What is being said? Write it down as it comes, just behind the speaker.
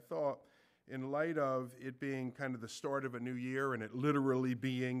in light of it being kind of the start of a new year and it literally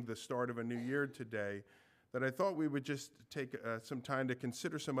being the start of a new year today, that I thought we would just take some time to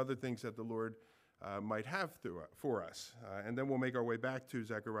consider some other things that the Lord might have for us. And then we'll make our way back to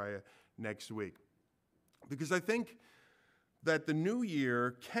Zechariah next week. Because I think that the new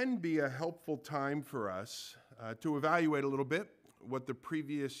year can be a helpful time for us to evaluate a little bit what the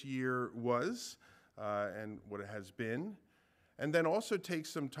previous year was and what it has been, and then also take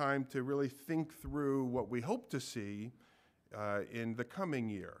some time to really think through what we hope to see in the coming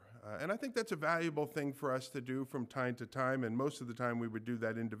year. And I think that's a valuable thing for us to do from time to time, and most of the time we would do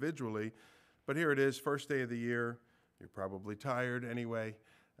that individually. But here it is, first day of the year. You're probably tired anyway,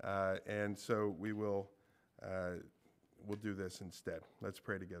 and so we'll do this instead. Let's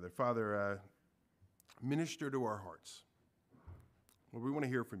pray together. Father, minister to our hearts. Lord, we want to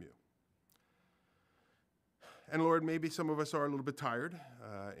hear from you. And Lord, maybe some of us are a little bit tired,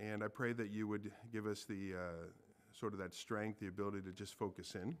 and I pray that you would give us the sort of that strength, the ability to just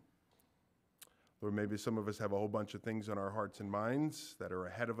focus in. Lord, maybe some of us have a whole bunch of things on our hearts and minds that are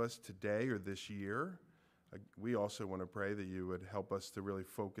ahead of us today or this year. We also want to pray that you would help us to really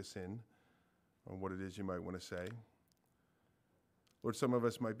focus in on what it is you might want to say. Lord, some of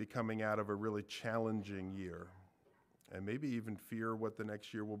us might be coming out of a really challenging year and maybe even fear what the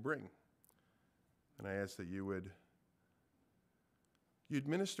next year will bring. And I ask that you'd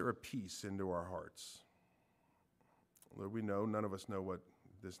minister a peace into our hearts. Lord, we know, none of us know what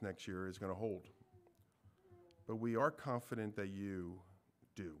this next year is going to hold. But we are confident that you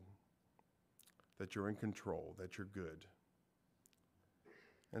do, that you're in control, that you're good.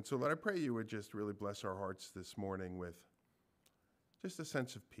 And so, Lord, I pray you would just really bless our hearts this morning with just a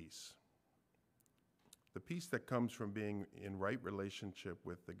sense of peace. The peace that comes from being in right relationship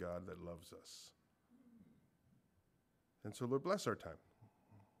with the God that loves us. And so, Lord, bless our time.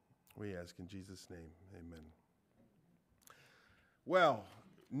 We ask in Jesus' name, amen. Well,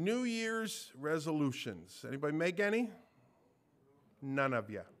 New Year's resolutions. Anybody make any? None of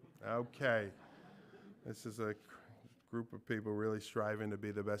you. Okay. This is a group of people really striving to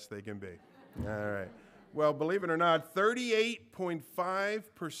be the best they can be. All right. Well, believe it or not,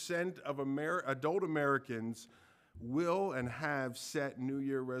 38.5% of adult Americans will and have set New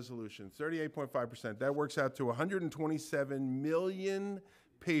Year resolutions. 38.5%. That works out to 127 million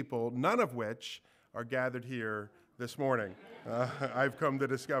people, none of which are gathered here this morning, I've come to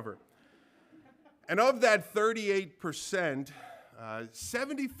discover. And of that 38%,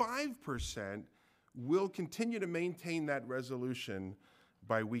 75% will continue to maintain that resolution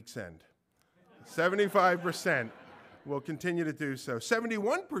by week's end. 75% will continue to do so.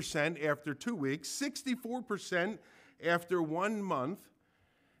 71% after 2 weeks, 64% after 1 month,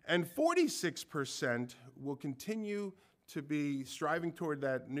 and 46% will continue to be striving toward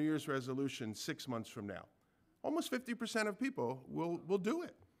that New Year's resolution 6 months from now. Almost 50% of people will do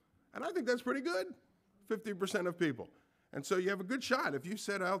it. And I think that's pretty good, 50% of people. And so you have a good shot. If you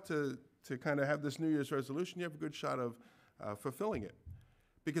set out to kind of have this New Year's resolution, you have a good shot of fulfilling it.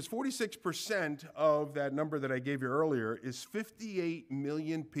 Because 46% of that number that I gave you earlier is 58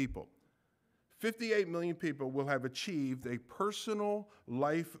 million people. 58 million people will have achieved a personal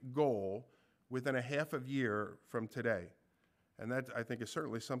life goal within a half a year from today. And that, I think, is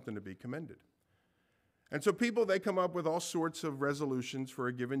certainly something to be commended. And so people, they come up with all sorts of resolutions for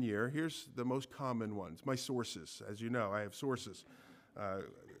a given year. Here's the most common ones. My sources. As you know, I have sources.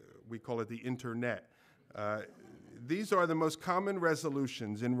 We call it the internet. These are the most common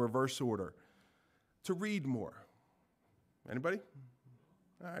resolutions in reverse order. To read more. Anybody?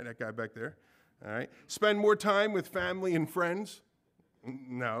 All right, that guy back there. All right. Spend more time with family and friends.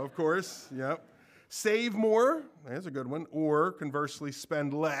 No, of course. Yep. Save more. That's a good one. Or conversely,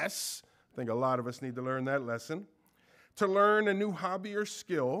 spend less. I think a lot of us need to learn that lesson. To learn a new hobby or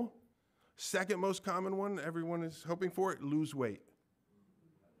skill. Second most common one everyone is hoping for, lose weight.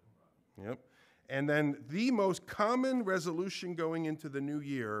 Yep. And then the most common resolution going into the new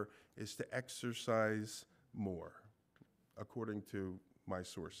year is to exercise more, according to my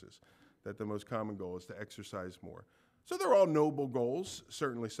sources, that the most common goal is to exercise more. So they're all noble goals,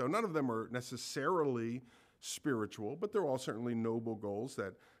 certainly so. None of them are necessarily spiritual, but they're all certainly noble goals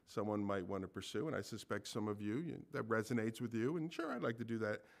that someone might want to pursue. And I suspect some of you, that resonates with you, and sure, I'd like to do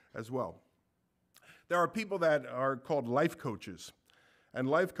that as well. There are people that are called life coaches. And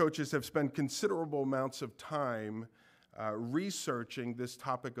life coaches have spent considerable amounts of time researching this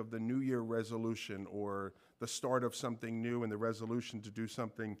topic of the New Year resolution or the start of something new and the resolution to do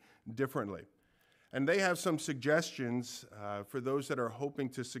something differently. And they have some suggestions for those that are hoping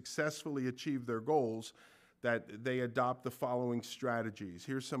to successfully achieve their goals that they adopt the following strategies.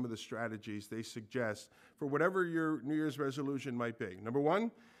 Here's some of the strategies they suggest for whatever your New Year's resolution might be. Number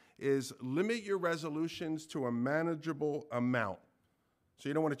one is limit your resolutions to a manageable amount. So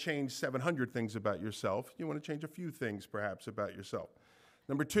you don't want to change 700 things about yourself. You want to change a few things, perhaps, about yourself.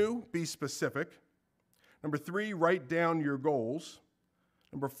 Number two, be specific. Number three, write down your goals.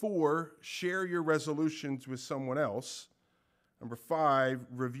 Number four, share your resolutions with someone else. Number five,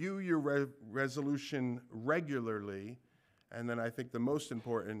 review your resolution regularly. And then I think the most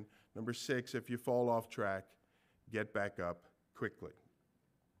important, number six, if you fall off track, get back up quickly.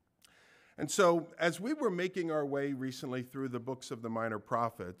 And so as we were making our way recently through the books of the minor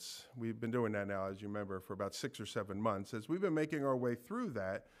prophets, we've been doing that now, as you remember, for about 6 or 7 months. As we've been making our way through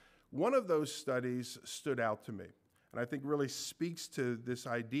that, one of those studies stood out to me, and I think really speaks to this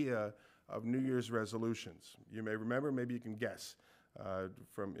idea of New Year's resolutions. You may remember, maybe you can guess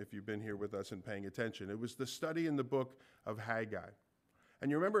from if you've been here with us and paying attention. It was the study in the book of Haggai.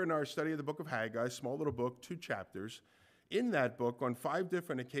 And you remember in our study of the book of Haggai, small little book, 2 chapters, in that book, on 5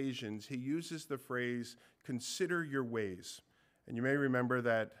 different occasions, he uses the phrase, consider your ways. And you may remember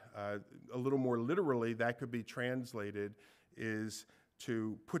that a little more literally, that could be translated is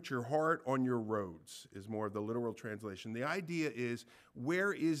to put your heart on your roads, is more of the literal translation. The idea is,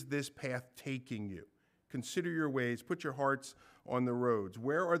 where is this path taking you? Consider your ways, put your hearts on the roads.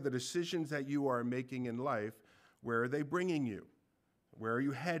 Where are the decisions that you are making in life? Where are they bringing you? Where are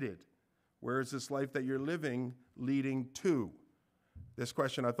you headed? Where is this life that you're living leading to? This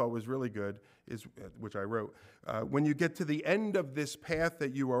question I thought was really good, which I wrote. When you get to the end of this path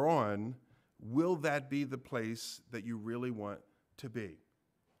that you are on, will that be the place that you really want to be?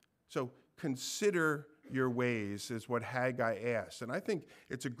 So consider your ways is what Haggai asks. And I think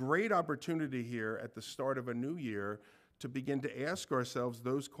it's a great opportunity here at the start of a new year to begin to ask ourselves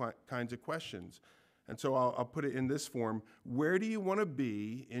those kinds of questions. And so I'll put it in this form. Where do you want to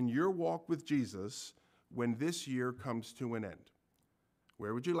be in your walk with Jesus when this year comes to an end?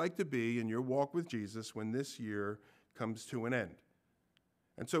 Where would you like to be in your walk with Jesus when this year comes to an end?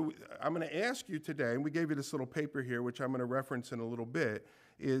 And so I'm going to ask you today, and we gave you this little paper here, which I'm going to reference in a little bit,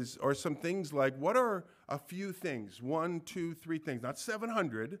 are some things like, what are a few things, 1, 2, 3 things, not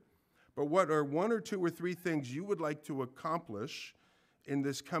 700, but what are 1 or 2 or 3 things you would like to accomplish in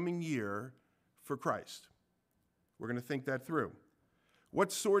this coming year for Christ? We're going to think that through.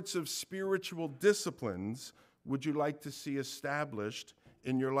 What sorts of spiritual disciplines would you like to see established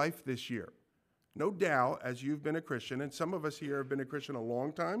in your life this year? No doubt, as you've been a Christian, and some of us here have been a Christian a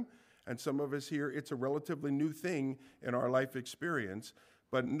long time, and some of us here, it's a relatively new thing in our life experience,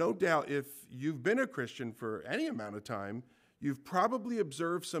 but no doubt if you've been a Christian for any amount of time, you've probably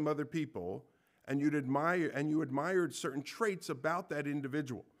observed some other people, and you admired certain traits about that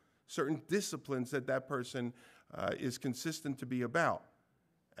individual, certain disciplines that person is consistent to be about.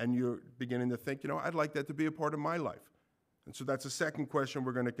 And you're beginning to think, I'd like that to be a part of my life. And so that's a second question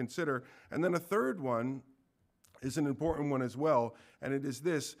we're going to consider. And then a third one is an important one as well, and it is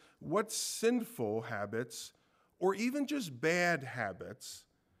this: what sinful habits, or even just bad habits,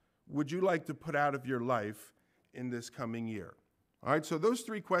 would you like to put out of your life in this coming year? All right, so those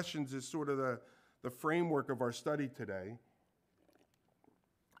 3 questions is sort of the framework of our study today.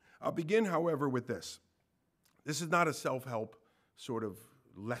 I'll begin, however, with this. This is not a self-help sort of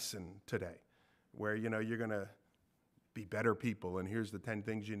lesson today, where, you're going to be better people, and here's the 10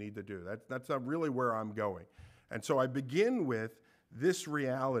 things you need to do. That's not really where I'm going. And so I begin with this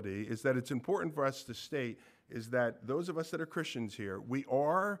reality, is that it's important for us to state, is that those of us that are Christians here, we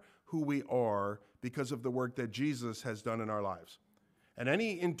are who we are because of the work that Jesus has done in our lives. And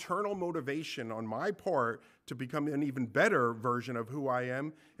any internal motivation on my part to become an even better version of who I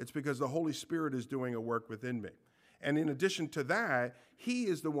am, it's because the Holy Spirit is doing a work within me. And in addition to that, he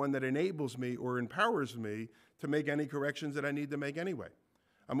is the one that enables me or empowers me to make any corrections that I need to make anyway.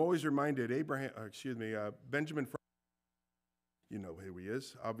 I'm always reminded, Benjamin Franklin, you know who he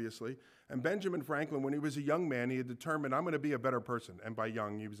is, obviously. And Benjamin Franklin, when he was a young man, he had determined, I'm going to be a better person. And by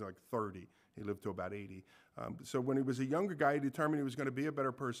young, he was like 30. He lived to about 80. So when he was a younger guy, he determined he was going to be a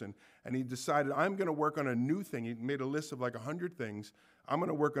better person. And he decided, I'm going to work on a new thing. He made a list of like 100 things. I'm going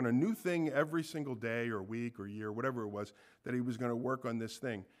to work on a new thing every single day or week or year, whatever it was, that he was going to work on this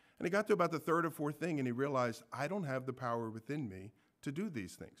thing. And he got to about the 3rd or 4th thing, and he realized, I don't have the power within me to do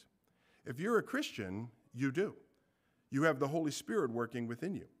these things. If you're a Christian, you do. You have the Holy Spirit working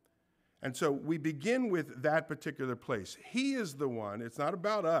within you. And so we begin with that particular place. He is the one, it's not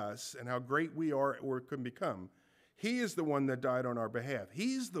about us and how great we are or can become. He is the one that died on our behalf.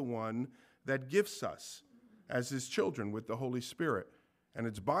 He's the one that gifts us as his children with the Holy Spirit. And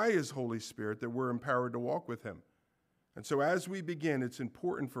it's by his Holy Spirit that we're empowered to walk with him. And so as we begin, it's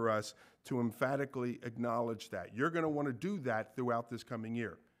important for us to emphatically acknowledge that. You're going to want to do that throughout this coming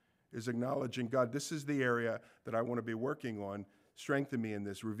year, is acknowledging, God, this is the area that I want to be working on. Strengthen me in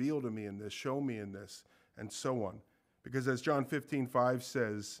this, reveal to me in this, show me in this, and so on. Because as John 15:5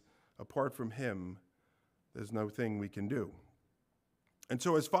 says, apart from him, there's no thing we can do. And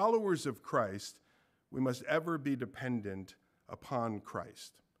so as followers of Christ, we must ever be dependent upon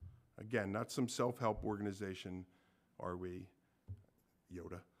Christ. Again, not some self-help organization, are we,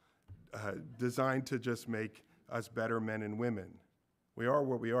 Yoda, designed to just make us better men and women. We are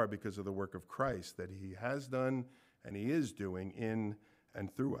what we are because of the work of Christ that he has done and he is doing in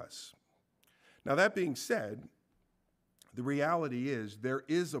and through us. Now, that being said, the reality is there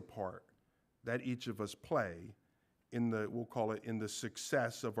is a part that each of us play in the, we'll call it, in the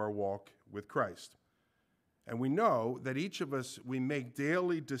success of our walk with Christ. And we know that each of us, we make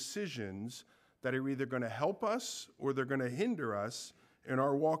daily decisions that are either going to help us or they're going to hinder us in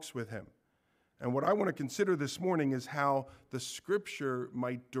our walks with him. And what I want to consider this morning is how the Scripture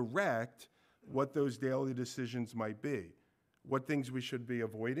might direct what those daily decisions might be, what things we should be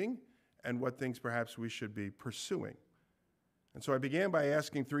avoiding, and what things perhaps we should be pursuing. And so I began by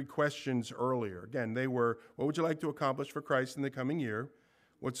asking 3 questions earlier. Again, they were, what would you like to accomplish for Christ in the coming year?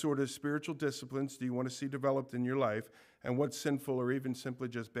 What sort of spiritual disciplines do you want to see developed in your life? And what sinful or even simply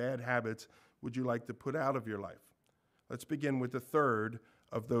just bad habits would you like to put out of your life? Let's begin with the third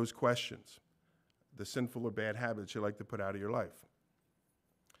of those questions, the sinful or bad habits you'd like to put out of your life.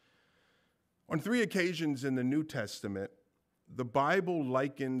 On 3 occasions in the New Testament, the Bible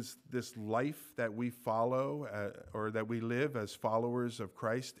likens this life that we follow or that we live as followers of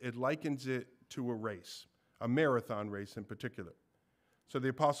Christ, it likens it to a race, a marathon race in particular. So the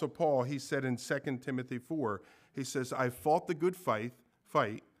Apostle Paul, he said in 2 Timothy 4, he says, "I fought the good fight,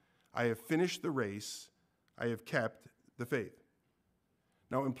 I have finished the race, I have kept the faith."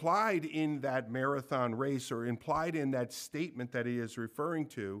 Now, implied in that marathon race, or implied in that statement that he is referring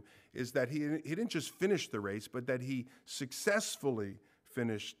to, is that he didn't just finish the race, but that he successfully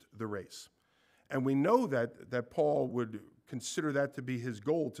finished the race. And we know that Paul would consider that to be his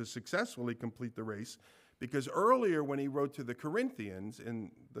goal, to successfully complete the race, because earlier when he wrote to the Corinthians,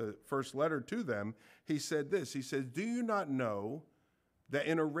 in the first letter to them, he said this, he says, "Do you not know that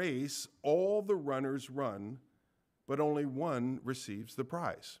in a race all the runners run, but only one receives the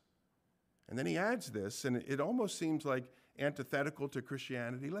prize?" And then he adds this, and it almost seems like antithetical to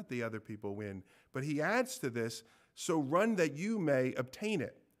Christianity. Let the other people win. But he adds to this, "So run that you may obtain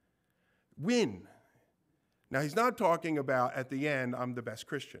it." Win. Now, he's not talking about at the end, I'm the best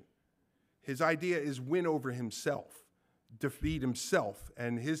Christian. His idea is win over himself, defeat himself,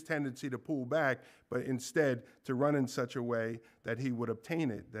 and his tendency to pull back, but instead to run in such a way that he would obtain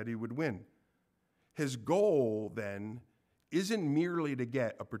it, that he would win. His goal, then, isn't merely to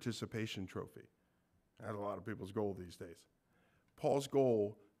get a participation trophy. That's a lot of people's goal these days. Paul's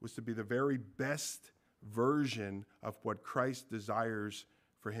goal was to be the very best version of what Christ desires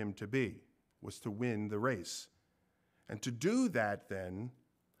for him to be, was to win the race. And to do that, then,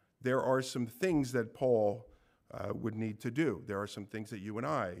 there are some things that Paul would need to do. There are some things that you and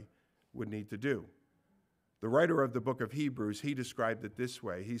I would need to do. The writer of the book of Hebrews, he described it this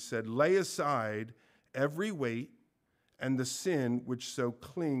way. He said, "Lay aside every weight and the sin which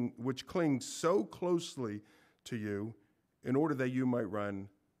clings so closely to you, in order that you might run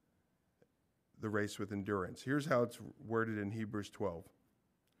the race with endurance." Here's how it's worded in Hebrews 12.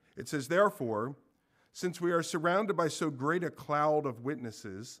 It says, "Therefore, since we are surrounded by so great a cloud of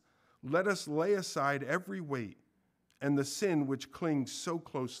witnesses, let us lay aside every weight and the sin which clings so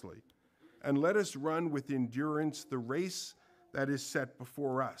closely, and let us run with endurance the race that is set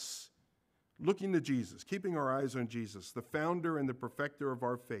before us, looking to Jesus," keeping our eyes on Jesus, "the founder and the perfecter of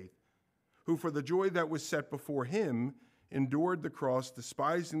our faith, who for the joy that was set before him endured the cross,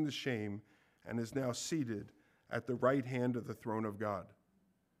 despising the shame, and is now seated at the right hand of the throne of God."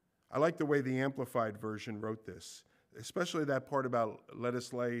 I like the way the Amplified Version wrote this, especially that part about let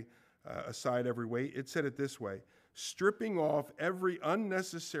us lay aside every weight. It said it this way: "Stripping off every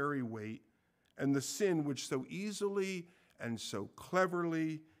unnecessary weight and the sin which so easily and so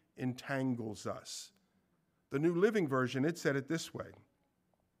cleverly entangles us." The New Living Version, it said it this way.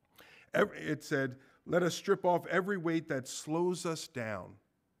 It said, "Let us strip off every weight that slows us down,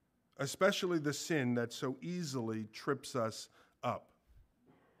 especially the sin that so easily trips us up."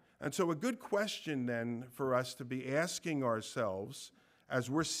 And so a good question then for us to be asking ourselves as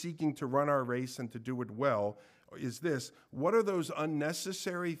we're seeking to run our race and to do it well is this: what are those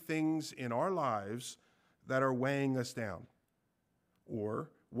unnecessary things in our lives that are weighing us down?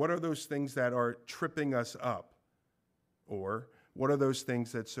 Or what are those things that are tripping us up? Or what are those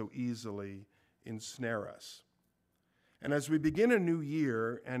things that so easily ensnare us? And as we begin a new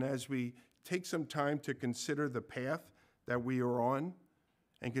year, and as we take some time to consider the path that we are on,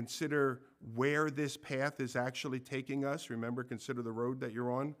 and consider where this path is actually taking us, remember, consider the road that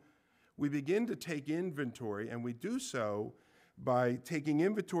you're on, we begin to take inventory, and we do so by taking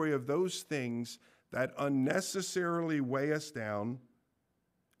inventory of those things that unnecessarily weigh us down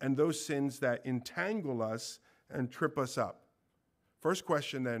and those sins that entangle us and trip us up. First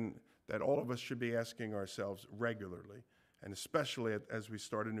question then that all of us should be asking ourselves regularly, and especially as we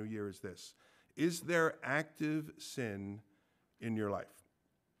start a new year, is this: is there active sin in your life?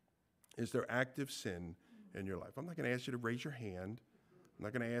 Is there active sin in your life? I'm not going to ask you to raise your hand. I'm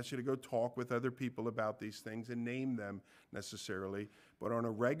not going to ask you to go talk with other people about these things and name them necessarily, but on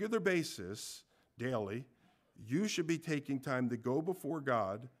a regular basis, daily, you should be taking time to go before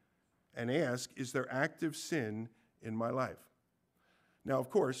God and ask, is there active sin in my life? Now, of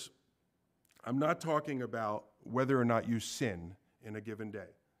course, I'm not talking about whether or not you sin in a given day.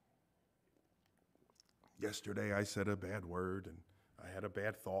 Yesterday I said a bad word and I had a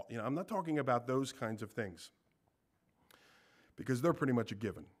bad thought. I'm not talking about those kinds of things because they're pretty much a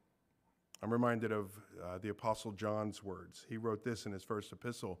given. I'm reminded of the Apostle John's words. He wrote this in his first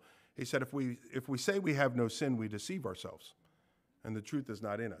epistle. He said, if we say we have no sin, we deceive ourselves, and the truth is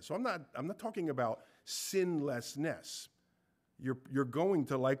not in us. So I'm not talking about sinlessness. You're going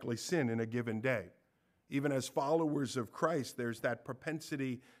to likely sin in a given day. Even as followers of Christ, there's that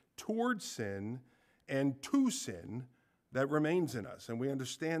propensity towards sin and to sin that remains in us. And we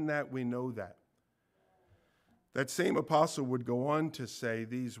understand that, we know that. That same apostle would go on to say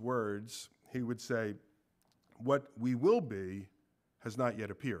these words. He would say, what we will be has not yet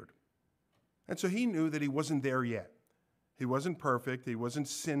appeared. And so he knew that he wasn't there yet. He wasn't perfect, he wasn't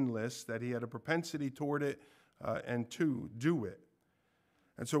sinless, that he had a propensity toward it and to do it.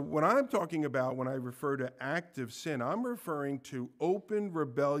 And so what I'm talking about when I refer to active sin, I'm referring to open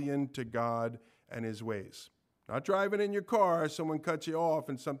rebellion to God and his ways. Not driving in your car, someone cuts you off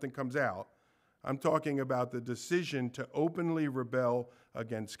and something comes out. I'm talking about the decision to openly rebel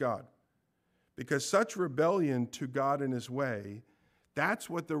against God. Because such rebellion to God and his way, that's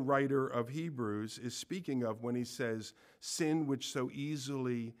what the writer of Hebrews is speaking of when he says, sin which so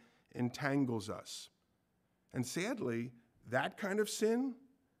easily entangles us. And sadly, that kind of sin,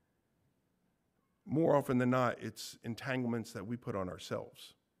 more often than not, it's entanglements that we put on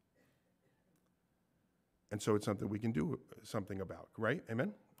ourselves. And so it's something we can do something about, right?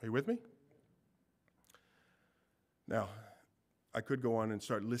 Amen? Are you with me? Now, I could go on and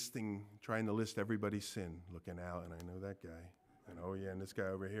start trying to list everybody's sin. Looking out, and I know that guy. And oh yeah, and this guy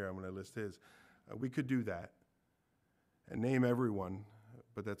over here, I'm going to list his. We could do that and name everyone,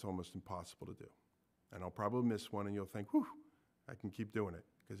 but that's almost impossible to do. And I'll probably miss one, and you'll think, whew, I can keep doing it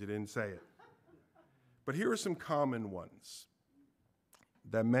because you didn't say it. But here are some common ones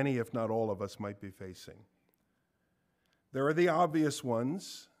that many, if not all of us, might be facing. There are the obvious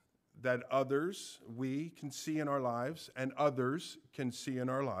ones that we can see in our lives, and others can see in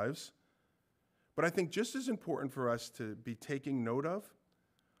our lives. But I think just as important for us to be taking note of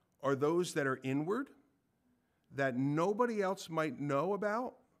are those that are inward, that nobody else might know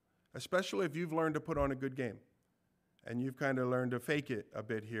about, especially if you've learned to put on a good game and you've kind of learned to fake it a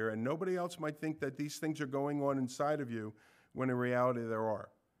bit here, and nobody else might think that these things are going on inside of you when in reality there are.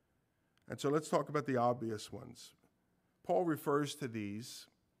 And so let's talk about the obvious ones. Paul refers to these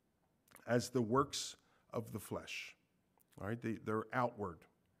as the works of the flesh. All right, they're outward.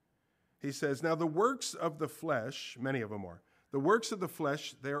 He says, now the works of the flesh, many of them are, the works of the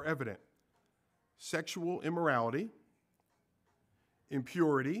flesh, they are evident. Sexual immorality,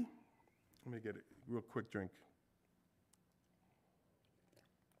 impurity. Let me get a real quick drink.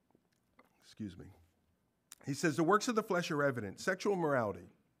 Excuse me. He says, the works of the flesh are evident. Sexual immorality,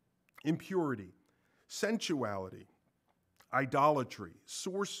 impurity, sensuality, idolatry,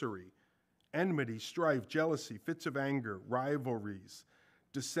 sorcery, enmity, strife, jealousy, fits of anger, rivalries,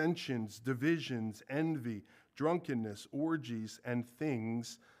 dissensions, divisions, envy, drunkenness, orgies, and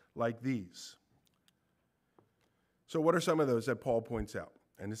things like these. So what are some of those that Paul points out?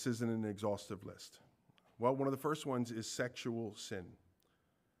 And this isn't an exhaustive list. Well, one of the first ones is sexual sin.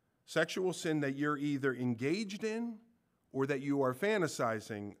 Sexual sin that you're either engaged in or that you are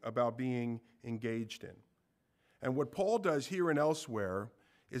fantasizing about being engaged in. And what Paul does here and elsewhere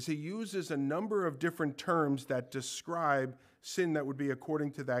is he uses a number of different terms that describe sin that would be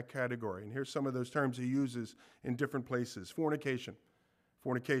according to that category. And here's some of those terms he uses in different places. Fornication.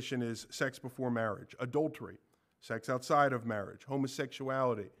 Fornication is sex before marriage. Adultery. sex outside of marriage,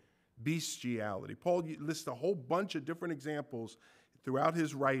 homosexuality, bestiality. Paul lists a whole bunch of different examples throughout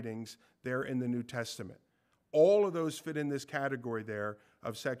his writings there in the New Testament. All of those fit in this category there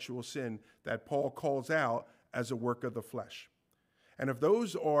of sexual sin that Paul calls out as a work of the flesh. And if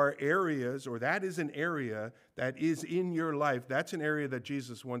those are areas, or that is an area that is in your life, that's an area that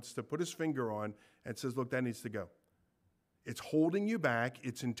Jesus wants to put his finger on and says, look, that needs to go. It's holding you back,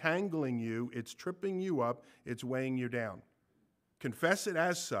 it's entangling you, it's tripping you up, it's weighing you down. Confess it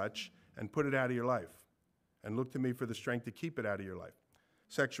as such and put it out of your life. And look to me for the strength to keep it out of your life.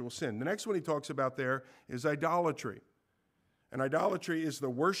 Sexual sin. The next one he talks about there is idolatry. And idolatry is the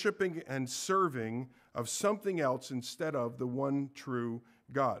worshiping and serving of something else instead of the one true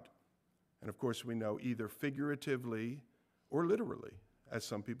God. And of course, we know either figuratively or literally, as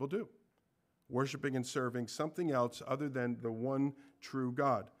some people do. Worshiping and serving something else other than the one true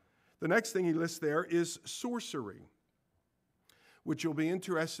God. The next thing he lists there is sorcery, which you'll be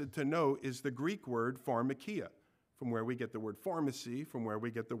interested to know is the Greek word pharmakia, from where we get the word pharmacy, from where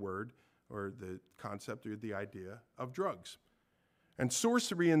we get the word or the concept or the idea of drugs. And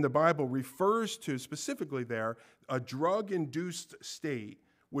sorcery in the Bible refers to, specifically there, a drug-induced state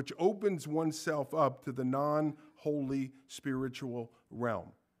which opens oneself up to the non-holy spiritual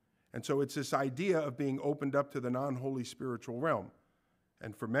realm. And so it's this idea of being opened up to the non-holy spiritual realm.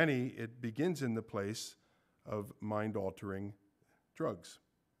 And for many, it begins in the place of mind-altering drugs.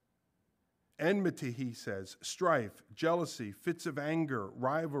 Enmity, he says, strife, jealousy, fits of anger,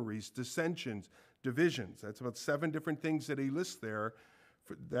 rivalries, dissensions, divisions. That's about 7 different things that he lists there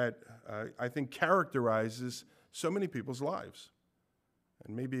that I think characterizes so many people's lives.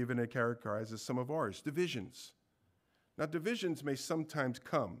 And maybe even it characterizes some of ours. Divisions. Now, divisions may sometimes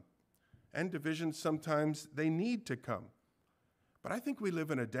come, and divisions sometimes they need to come. But I think we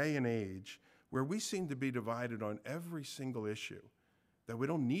live in a day and age where we seem to be divided on every single issue that we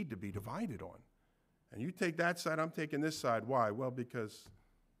don't need to be divided on. And you take that side, I'm taking this side. Why? Well, because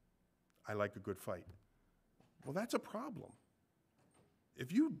I like a good fight. Well, that's a problem.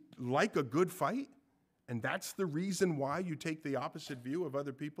 If you like a good fight, and that's the reason why you take the opposite view of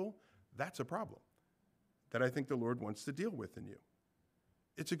other people, that's a problem that I think the Lord wants to deal with in you.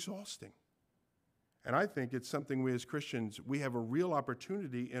 It's exhausting. And I think it's something we as Christians, we have a real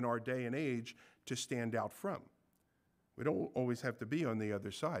opportunity in our day and age to stand out from. We don't always have to be on the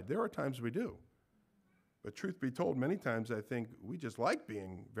other side. There are times we do. But truth be told, many times I think we just like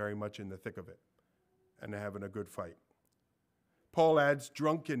being very much in the thick of it and having a good fight. Paul adds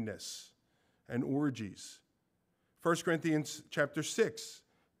drunkenness and orgies. 1 Corinthians chapter 6,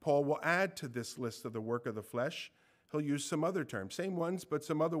 Paul will add to this list of the work of the flesh. He'll use some other terms, same ones, but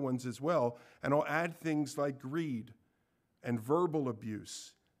some other ones as well. And he'll add things like greed and verbal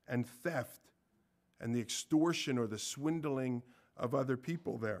abuse and theft and the extortion or the swindling of other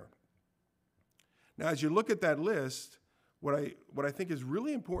people there. Now, as you look at that list, what I think is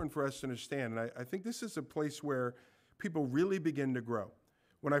really important for us to understand, and I think this is a place where people really begin to grow.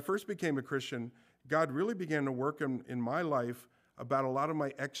 When I first became a Christian, God really began to work in my life about a lot of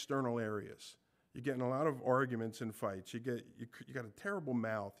my external areas. You're getting a lot of arguments and fights. You got a terrible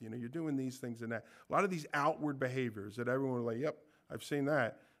mouth. You're doing these things and that. A lot of these outward behaviors that everyone was like, yep, I've seen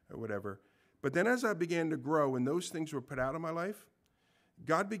that, or whatever. But then as I began to grow and those things were put out of my life,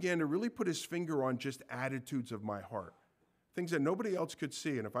 God began to really put his finger on just attitudes of my heart, things that nobody else could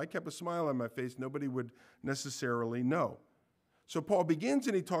see. And if I kept a smile on my face, nobody would necessarily know. So Paul begins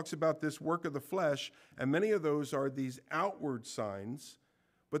and he talks about this work of the flesh, and many of those are these outward signs.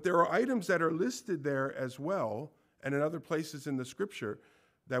 But there are items that are listed there as well, and in other places in the scripture,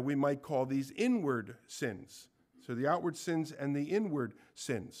 that we might call these inward sins. So the outward sins and the inward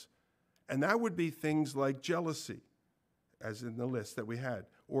sins. And that would be things like jealousy, as in the list that we had,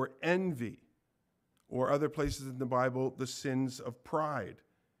 or envy, or other places in the Bible, the sins of pride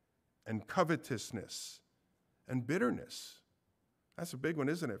and covetousness and bitterness. That's a big one,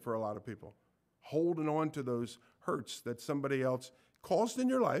 isn't it, for a lot of people? Holding on to those hurts that somebody else caused in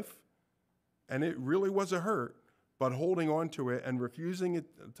your life, and it really was a hurt, but holding on to it and refusing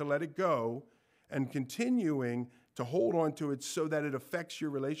to let it go and continuing to hold on to it so that it affects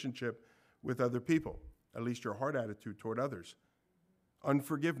your relationship with other people, at least your heart attitude toward others.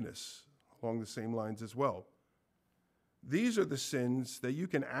 Unforgiveness, along the same lines as well. These are the sins that you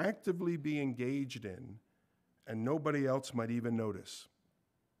can actively be engaged in and nobody else might even notice.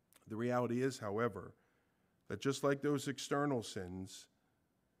 The reality is, however, that just like those external sins,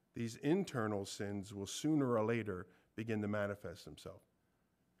 these internal sins will sooner or later begin to manifest themselves.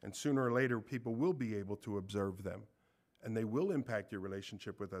 And sooner or later, people will be able to observe them, and they will impact your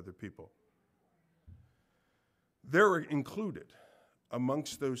relationship with other people. They're included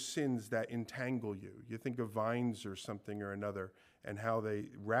amongst those sins that entangle you. You think of vines or something or another and how they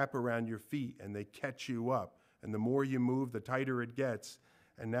wrap around your feet and they catch you up. And the more you move, the tighter it gets.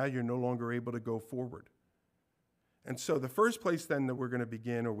 And now you're no longer able to go forward. And so the first place then that we're going to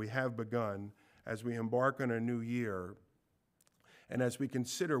begin, or we have begun, as we embark on a new year, and as we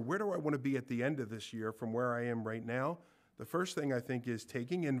consider where do I want to be at the end of this year from where I am right now, the first thing I think is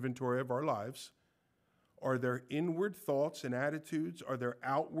taking inventory of our lives. Are there inward thoughts and attitudes? Are there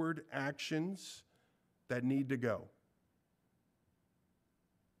outward actions that need to go?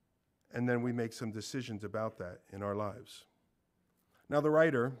 And then we make some decisions about that in our lives. Now, the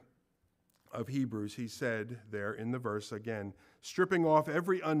writer of Hebrews, he said there in the verse again, stripping off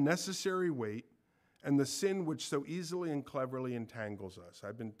every unnecessary weight and the sin which so easily and cleverly entangles us.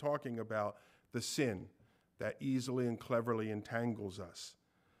 I've been talking about the sin that easily and cleverly entangles us.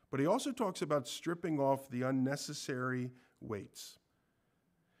 But he also talks about stripping off the unnecessary weights.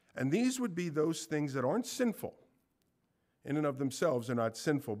 And these would be those things that aren't sinful. In and of themselves, they're not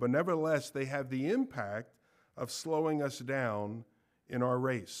sinful, but nevertheless, they have the impact of slowing us down in our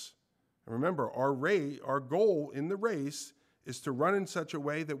race. And remember, our goal in the race is to run in such a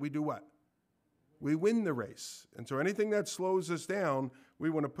way that we do what? We win the race. And so anything that slows us down, we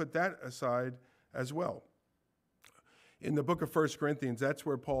want to put that aside as well. In the book of 1 Corinthians, that's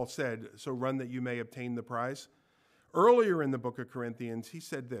where Paul said, so run that you may obtain the prize. Earlier in the book of Corinthians, he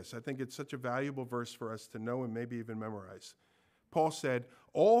said this. I think it's such a valuable verse for us to know and maybe even memorize. Paul said,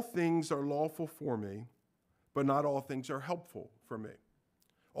 all things are lawful for me, but not all things are helpful for me.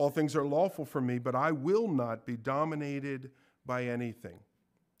 All things are lawful for me, but I will not be dominated by anything.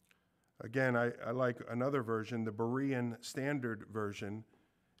 Again, I like another version, the Berean Standard Version.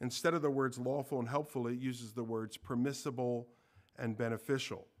 Instead of the words lawful and helpful, it uses the words permissible and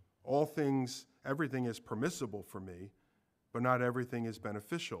beneficial. All things, everything is permissible for me, but not everything is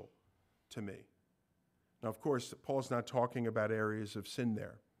beneficial to me. Now, of course, Paul's not talking about areas of sin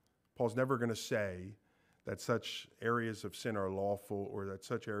there. Paul's never going to say that such areas of sin are lawful or that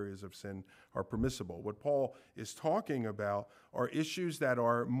such areas of sin are permissible. What Paul is talking about are issues that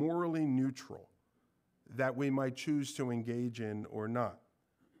are morally neutral, that we might choose to engage in or not.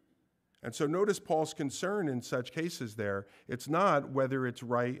 And so notice Paul's concern in such cases there. It's not whether it's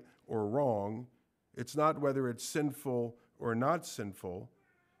right or wrong. It's not whether it's sinful or not sinful.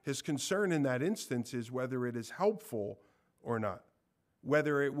 His concern in that instance is whether it is helpful or not,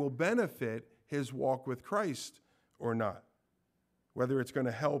 whether it will benefit his walk with Christ or not, whether it's going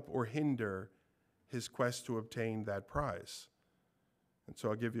to help or hinder his quest to obtain that prize. And so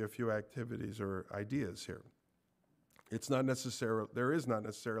I'll give you a few activities or ideas here. There is not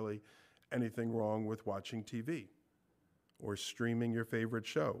necessarily anything wrong with watching TV or streaming your favorite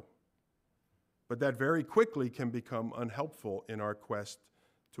show. But that very quickly can become unhelpful in our quest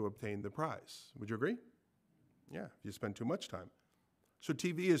to obtain the prize. Would you agree? Yeah, if you spend too much time. So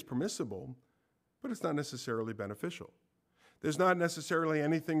TV is permissible, but it's not necessarily beneficial. There's not necessarily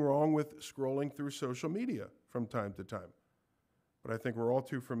anything wrong with scrolling through social media from time to time. But I think we're all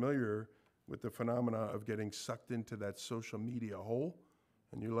too familiar with the phenomena of getting sucked into that social media hole.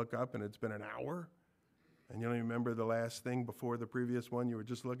 And you look up and it's been an hour, and you don't even remember the last thing before the previous one you were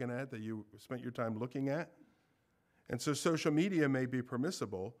just looking at that you spent your time looking at. And so social media may be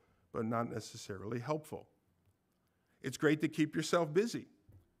permissible, but not necessarily helpful. It's great to keep yourself busy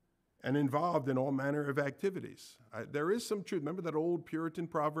and involved in all manner of activities. There is some truth. Remember that old Puritan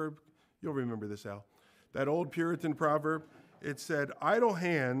proverb? You'll remember this, Al. That old Puritan proverb, it said, idle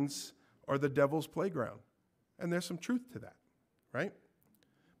hands are the devil's playground. And there's some truth to that, right?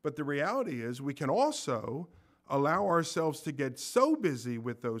 But the reality is we can also allow ourselves to get so busy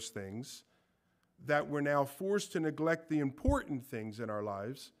with those things that we're now forced to neglect the important things in our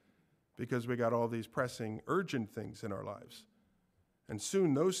lives because we got all these pressing, urgent things in our lives. And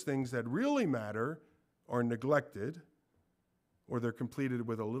soon those things that really matter are neglected, or they're completed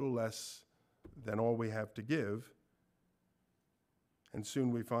with a little less than all we have to give. And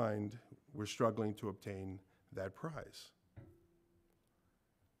soon we find we're struggling to obtain that prize.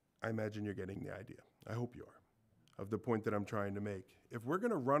 I imagine you're getting the idea. I hope you are, of the point that I'm trying to make. If we're going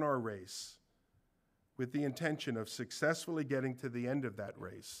to run our race with the intention of successfully getting to the end of that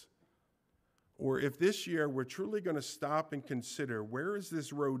race, or if this year we're truly going to stop and consider, where is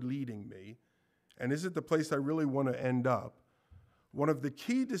this road leading me, and is it the place I really want to end up, one of the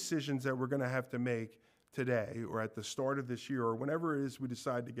key decisions that we're going to have to make today or at the start of this year or whenever it is we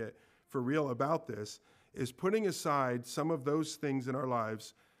decide to get for real about this is putting aside some of those things in our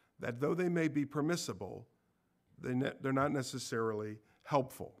lives that though they may be permissible, they're not necessarily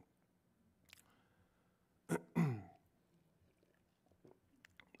helpful.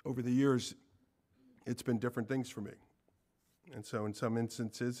 over the years, it's been different things for me. And so in some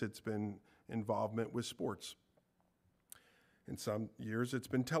instances, it's been involvement with sports. In some years, it's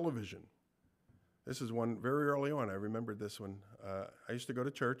been television. This is one very early on. I remembered this one. I used to go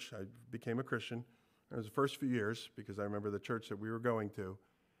to church. I became a Christian. It was the first few years because I remember the church that we were going to.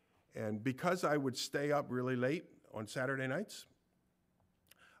 And because I would stay up really late on Saturday nights,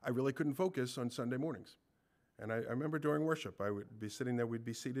 I really couldn't focus on Sunday mornings. And I remember during worship, I would be sitting there. We'd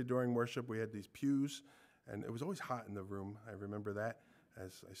be seated during worship. We had these pews, and it was always hot in the room. I remember that,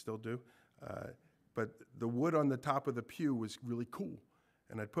 as I still do. But the wood on the top of the pew was really cool.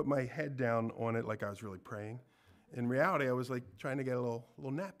 And I'd put my head down on it like I was really praying. In reality, I was like trying to get a little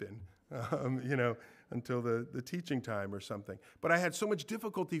nap in, until the teaching time or something. But I had so much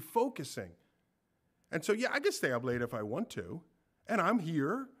difficulty focusing. And so, yeah, I could stay up late if I want to. And I'm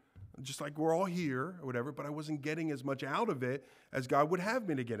here, just like we're all here or whatever, but I wasn't getting as much out of it as God would have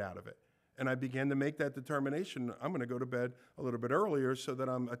me to get out of it. And I began to make that determination. I'm going to go to bed a little bit earlier so that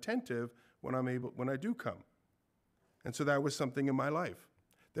I'm attentive when I do come. And so that was something in my life.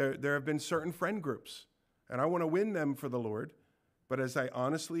 There have been certain friend groups, and I want to win them for the Lord. But as I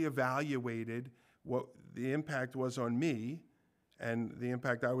honestly evaluated what the impact was on me and the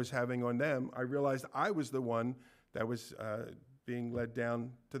impact I was having on them, I realized I was the one that was being led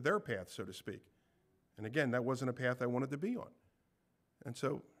down to their path, so to speak. And again, that wasn't a path I wanted to be on. And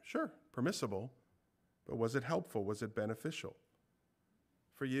so, sure, permissible, but was it helpful? Was it beneficial?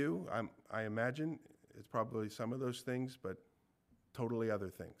 For you, I imagine it's probably some of those things, but totally other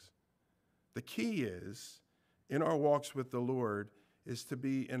things. The key is, in our walks with the Lord, is to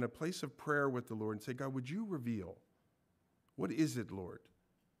be in a place of prayer with the Lord and say, God, would you reveal? What is it, Lord,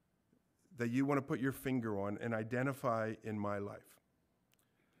 that you want to put your finger on and identify in my life?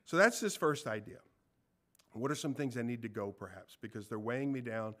 So that's this first idea. What are some things that need to go, perhaps, because they're weighing me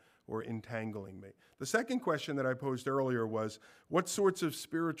down or entangling me? The second question that I posed earlier was, what sorts of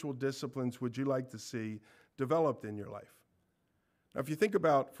spiritual disciplines would you like to see developed in your life? Now, if you think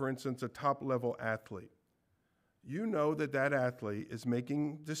about, for instance, a top-level athlete, you know that athlete is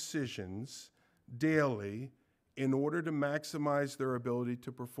making decisions daily in order to maximize their ability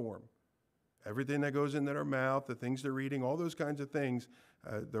to perform. Everything that goes into their mouth, the things they're eating, all those kinds of things,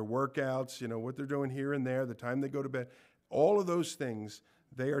 their workouts, what they're doing here and there, the time they go to bed, all of those things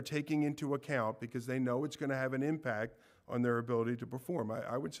they are taking into account because they know it's going to have an impact on their ability to perform.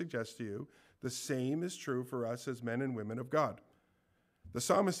 I would suggest to you the same is true for us as men and women of God. The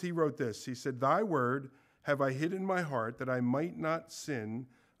psalmist, he wrote this. He said, "Thy word have I hid in my heart that I might not sin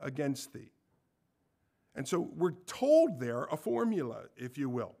against thee." And so we're told there a formula, if you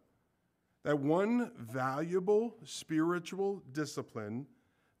will, that one valuable spiritual discipline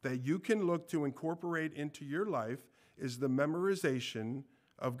that you can look to incorporate into your life is the memorization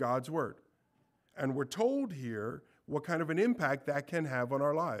of God's word. And we're told here what kind of an impact that can have on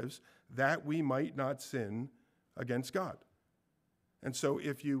our lives, that we might not sin against God. And so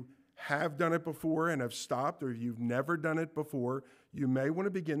if you have done it before and have stopped, or you've never done it before, you may want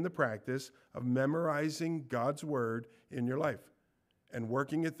to begin the practice of memorizing God's word in your life and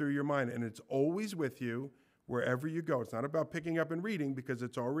working it through your mind. And it's always with you wherever you go. It's not about picking up and reading because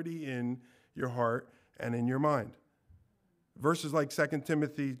it's already in your heart and in your mind. Verses like 2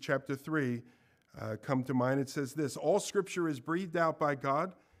 Timothy chapter 3 come to mind. It says this, "All scripture is breathed out by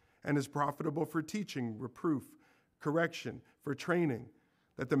God and is profitable for teaching, reproof, correction, for training,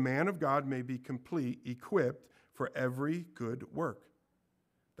 that the man of God may be complete, equipped for every good work."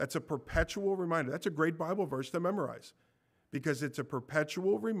 That's a perpetual reminder. That's a great Bible verse to memorize because it's a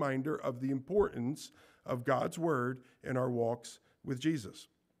perpetual reminder of the importance of God's word in our walks with Jesus.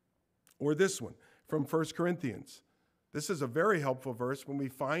 Or this one from 1 Corinthians. This is a very helpful verse when we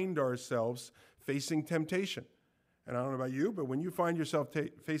find ourselves facing temptation. And I don't know about you, but when you find yourself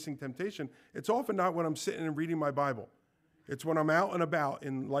facing temptation, it's often not when I'm sitting and reading my Bible. It's when I'm out and about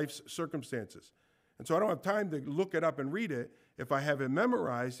in life's circumstances. And so I don't have time to look it up and read it. If I have it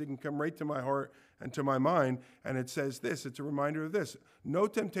memorized, it can come right to my heart and to my mind. And it says this, it's a reminder of this. "No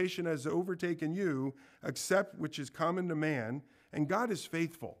temptation has overtaken you except which is common to man, and God is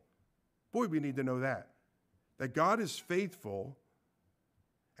faithful." Boy, we need to know that God is faithful,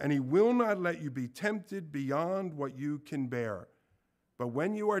 and he will not let you be tempted beyond what you can bear. But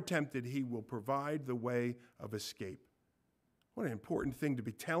when you are tempted, he will provide the way of escape. What an important thing to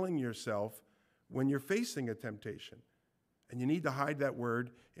be telling yourself when you're facing a temptation. And you need to hide that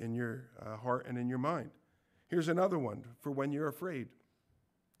word in your heart and in your mind. Here's another one for when you're afraid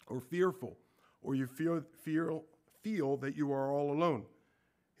or fearful or you feel that you are all alone.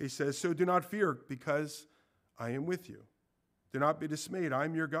 He says, "So do not fear because I am with you." Do not be dismayed.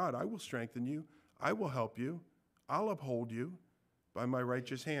 I'm your God. I will strengthen you. I will help you. I'll uphold you by my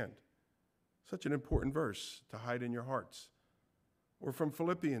righteous hand. Such an important verse to hide in your hearts. Or from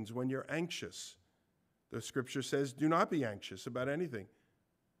Philippians, when you're anxious, the scripture says, do not be anxious about anything.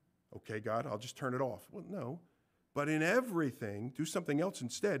 Okay, God, I'll just turn it off. Well, no. But in everything, do something else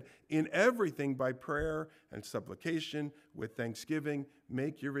instead. In everything, by prayer and supplication, with thanksgiving,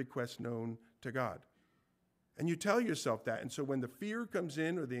 make your requests known to God. And you tell yourself that. And so when the fear comes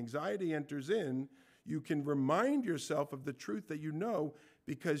in or the anxiety enters in, you can remind yourself of the truth that you know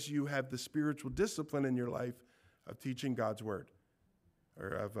because you have the spiritual discipline in your life of teaching God's word or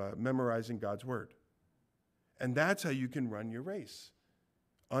of memorizing God's word. And that's how you can run your race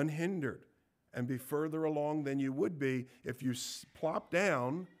unhindered and be further along than you would be if you plop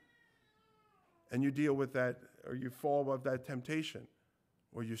down and you deal with that, or you fall with that temptation,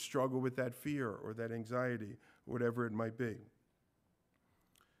 or you struggle with that fear or that anxiety, whatever it might be.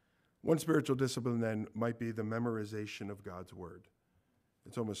 One spiritual discipline then might be the memorization of God's word.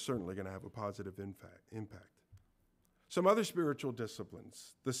 It's almost certainly going to have a positive impact. Some other spiritual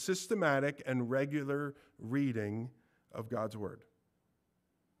disciplines, the systematic and regular reading of God's word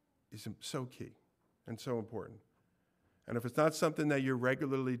is so key and so important. And if it's not something that you're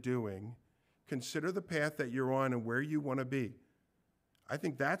regularly doing, consider the path that you're on and where you want to be. I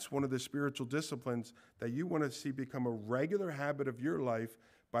think that's one of the spiritual disciplines that you want to see become a regular habit of your life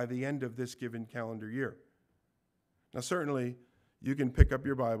by the end of this given calendar year. Now, certainly, you can pick up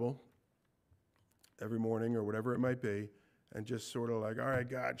your Bible every morning or whatever it might be and just sort of like, all right,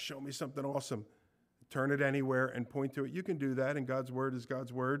 God, show me something awesome. Turn it anywhere and point to it. You can do that, and God's word is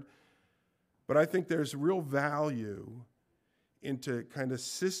God's word. But I think there's real value into kind of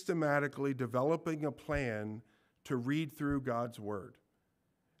systematically developing a plan to read through God's word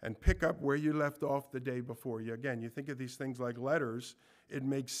and pick up where you left off the day before. Again, you think of these things like letters. It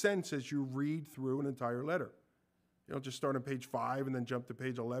makes sense as you read through an entire letter. You don't just start on page 5 and then jump to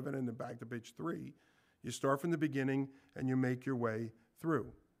page 11 and then back to page 3. You start from the beginning and you make your way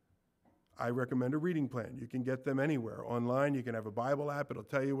through. I recommend a reading plan. You can get them anywhere. Online, you can have a Bible app. It'll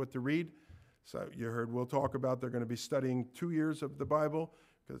tell you what to read. So you heard we'll talk about they're going to be studying 2 years of the Bible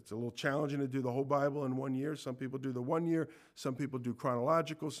because it's a little challenging to do the whole Bible in 1 year. Some people do the 1 year. Some people do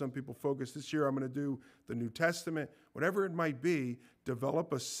chronological. Some people focus this year, I'm going to do the New Testament. Whatever it might be,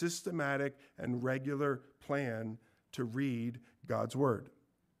 develop a systematic and regular plan to read God's word.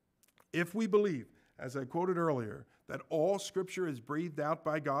 If we believe, as I quoted earlier, that all Scripture is breathed out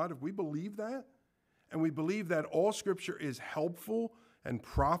by God, if we believe that, and we believe that all Scripture is helpful and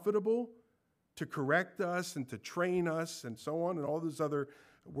profitable to correct us and to train us and so on, and all those other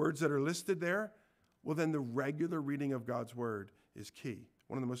words that are listed there, well, then the regular reading of God's word is key.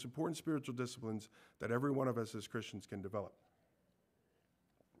 One of the most important spiritual disciplines that every one of us as Christians can develop.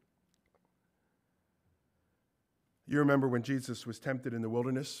 You remember when Jesus was tempted in the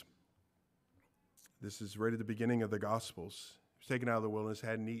wilderness? This is right at the beginning of the Gospels. He was taken out of the wilderness,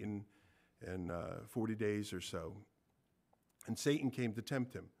 hadn't eaten in 40 days or so. And Satan came to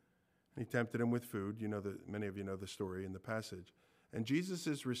tempt him. And he tempted him with food. Many of you know the story in the passage. And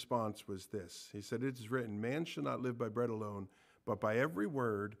Jesus' response was this. He said, "It is written, man shall not live by bread alone, but by every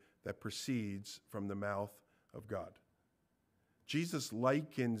word that proceeds from the mouth of God." Jesus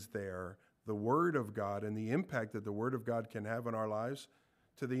likens there the word of God and the impact that the word of God can have in our lives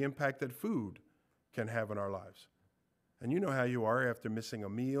to the impact that food can have in our lives. And you know how you are after missing a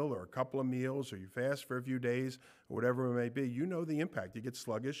meal or a couple of meals, or you fast for a few days, or whatever it may be. You know the impact. You get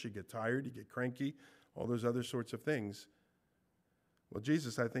sluggish, you get tired, you get cranky, all those other sorts of things. Well,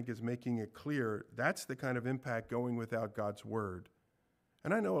 Jesus, I think, is making it clear that's the kind of impact going without God's word.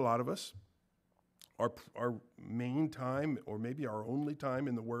 And I know a lot of us, our main time, or maybe our only time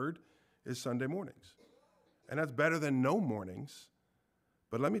in the word, is Sunday mornings. And that's better than no mornings.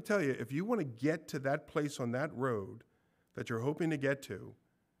 But let me tell you, if you want to get to that place on that road that you're hoping to get to,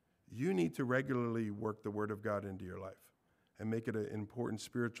 you need to regularly work the Word of God into your life and make it an important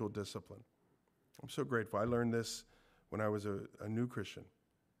spiritual discipline. I'm so grateful. I learned this when I was a new Christian,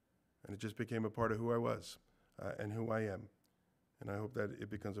 and it just became a part of who I was and who I am. And I hope that it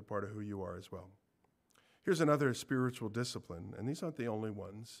becomes a part of who you are as well. Here's another spiritual discipline, and these aren't the only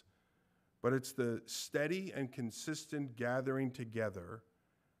ones, but it's the steady and consistent gathering together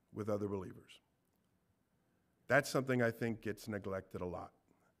with other believers. That's something I think gets neglected a lot.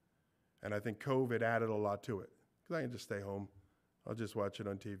 And I think COVID added a lot to it. Because I can just stay home. I'll just watch it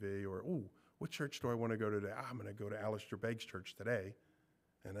on TV. Or, what church do I want to go to today? I'm going to go to Alistair Begg's church today.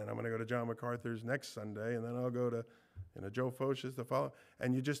 And then I'm going to go to John MacArthur's next Sunday. And then I'll go to Joe Foch's the following.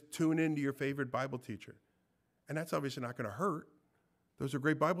 And you just tune into your favorite Bible teacher. And that's obviously not going to hurt. Those are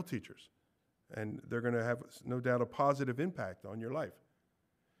great Bible teachers. And they're going to have, no doubt, a positive impact on your life.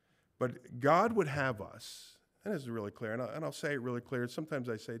 But God would have us, and this is really clear, and I'll say it really clear. Sometimes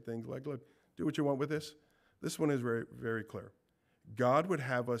I say things like, look, do what you want with this. This one is very, very clear. God would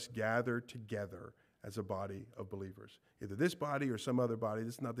have us gather together as a body of believers. Either this body or some other body.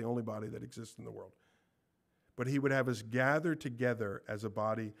 This is not the only body that exists in the world. But he would have us gather together as a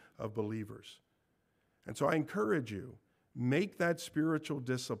body of believers. And so I encourage you, make that spiritual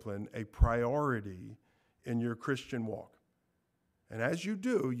discipline a priority in your Christian walk. And as you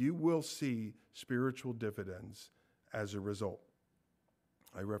do, you will see spiritual dividends as a result.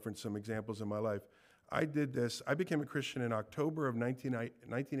 I referenced some examples in my life. I did this. I became a Christian in October of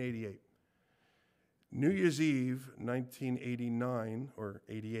 1988. New Year's Eve, 1989, or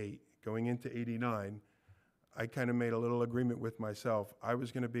 88, going into 89, I kind of made a little agreement with myself. I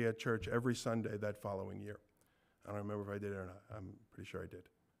was going to be at church every Sunday that following year. I don't remember if I did it or not. I'm pretty sure I did.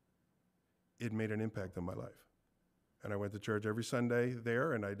 It made an impact on my life. And I went to church every Sunday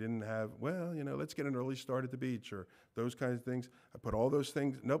there, and I didn't have, well, let's get an early start at the beach or those kinds of things. I put all those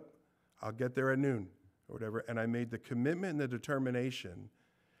things, nope, I'll get there at noon or whatever. And I made the commitment and the determination.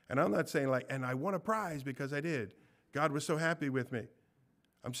 And I'm not saying and I won a prize because I did. God was so happy with me.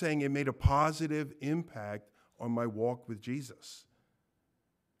 I'm saying it made a positive impact on my walk with Jesus.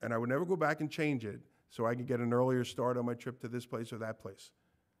 And I would never go back and change it so I could get an earlier start on my trip to this place or that place.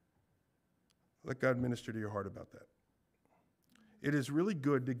 Let God minister to your heart about that. It is really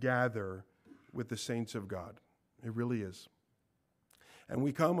good to gather with the saints of God. It really is. And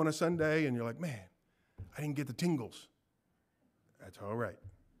we come on a Sunday and you're like, man, I didn't get the tingles. That's all right.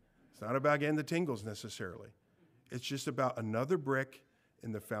 It's not about getting the tingles necessarily. It's just about another brick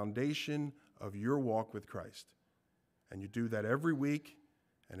in the foundation of your walk with Christ. And you do that every week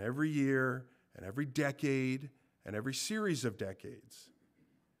and every year and every decade and every series of decades.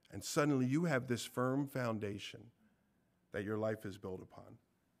 And suddenly you have this firm foundation that your life is built upon.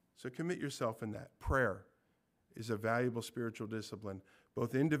 So commit yourself in that. Prayer is a valuable spiritual discipline,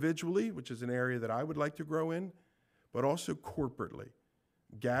 both individually, which is an area that I would like to grow in, but also corporately.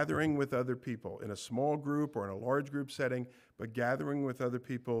 Gathering with other people in a small group or in a large group setting, but gathering with other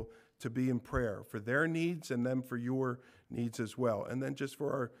people to be in prayer for their needs and them for your needs as well. And then just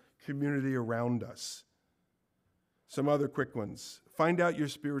for our community around us. Some other quick ones. Find out your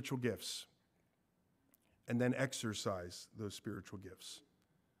spiritual gifts and then exercise those spiritual gifts.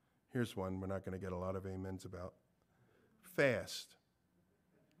 Here's one we're not going to get a lot of amens about. Fast.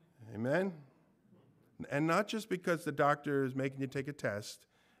 Amen? And not just because the doctor is making you take a test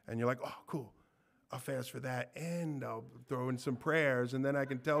and you're like, oh, cool, I'll fast for that and I'll throw in some prayers and then I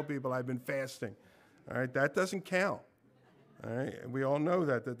can tell people I've been fasting. All right, that doesn't count. All right, and we all know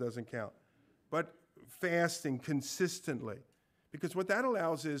that doesn't count. But fasting consistently, because what that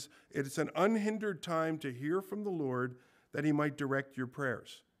allows is it's an unhindered time to hear from the Lord that he might direct your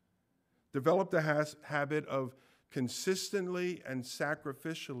prayers. Develop the habit of consistently and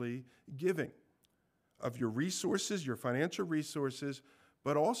sacrificially giving of your resources, your financial resources,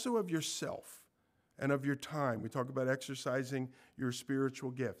 but also of yourself and of your time. We talk about exercising your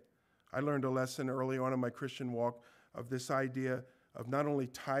spiritual gift. I learned a lesson early on in my Christian walk of this idea of not only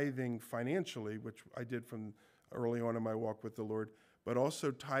tithing financially, which I did from early on in my walk with the Lord, but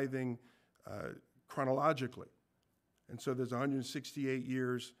also tithing chronologically. And so there's 168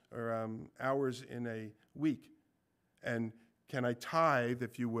 years or hours in a week. And can I tithe,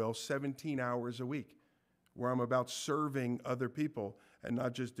 if you will, 17 hours a week, where I'm about serving other people and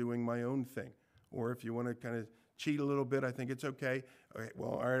not just doing my own thing? Or if you want to kind of cheat a little bit, I think it's okay. Okay,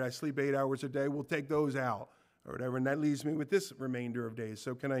 well, all right, I sleep 8 hours a day. We'll take those out or whatever. And that leaves me with this remainder of days.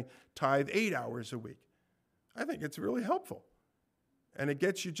 So can I tithe 8 hours a week? I think it's really helpful. And it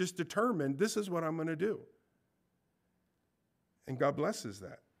gets you just determined, this is what I'm going to do. And God blesses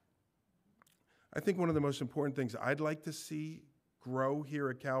that. I think one of the most important things I'd like to see grow here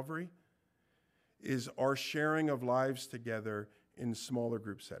at Calvary is our sharing of lives together in smaller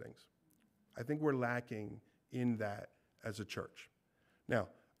group settings. I think we're lacking in that as a church. Now,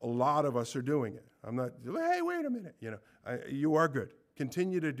 a lot of us are doing it. I'm not, hey, wait a minute. You are good.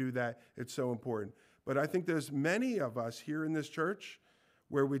 Continue to do that. It's so important. But I think there's many of us here in this church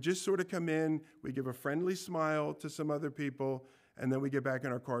where we just sort of come in, we give a friendly smile to some other people, and then we get back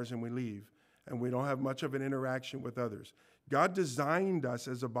in our cars and we leave. And we don't have much of an interaction with others. God designed us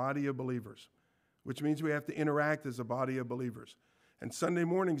as a body of believers, which means we have to interact as a body of believers. And Sunday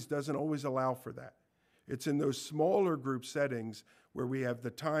mornings doesn't always allow for that. It's in those smaller group settings where we have the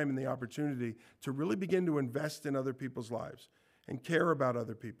time and the opportunity to really begin to invest in other people's lives and care about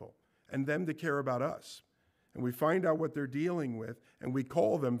other people and them to care about us. And we find out what they're dealing with, and we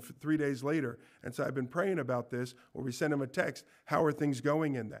call them 3 days later and say, I've been praying about this, or we send them a text, how are things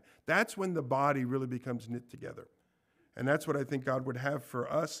going in that? That's when the body really becomes knit together. And that's what I think God would have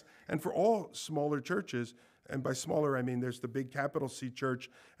for us and for all smaller churches. And by smaller, I mean there's the big capital C church,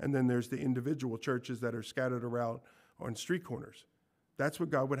 and then there's the individual churches that are scattered around on street corners. That's what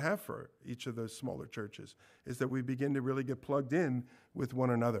God would have for each of those smaller churches, is that we begin to really get plugged in with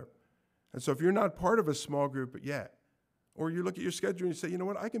one another. And so if you're not part of a small group yet, or you look at your schedule and you say, you know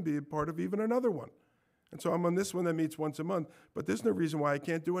what, I can be a part of even another one. And so I'm on this one that meets once a month, but there's no reason why I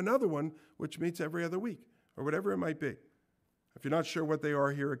can't do another one which meets every other week, or whatever it might be. If you're not sure what they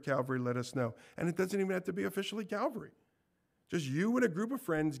are here at Calvary, let us know. And it doesn't even have to be officially Calvary. Just you and a group of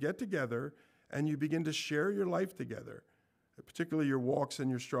friends get together and you begin to share your life together, particularly your walks and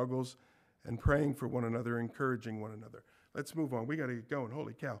your struggles, and praying for one another, encouraging one another. Let's move on. We got to get going.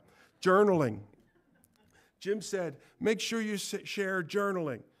 Holy cow. Journaling. Jim said, make sure you share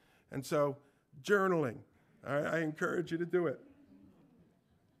journaling. And so, journaling. All right, I encourage you to do it.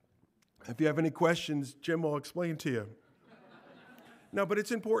 If you have any questions, Jim will explain to you. No, but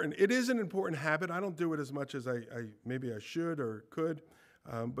it's important. It is an important habit. I don't do it as much as maybe I should or could,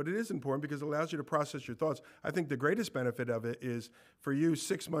 but it is important because it allows you to process your thoughts. I think the greatest benefit of it is for you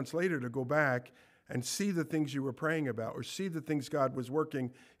 6 months later to go back and see the things you were praying about, or see the things God was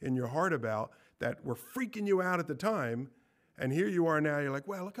working in your heart about that were freaking you out at the time, and here you are now, you're like,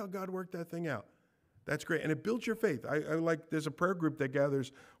 wow, look how God worked that thing out. That's great, and it builds your faith. I like, there's a prayer group that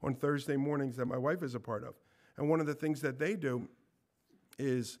gathers on Thursday mornings that my wife is a part of, and one of the things that they do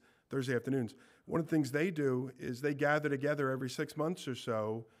is, Thursday afternoons, one of the things they do is they gather together every 6 months or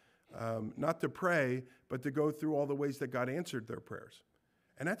so, not to pray, but to go through all the ways that God answered their prayers.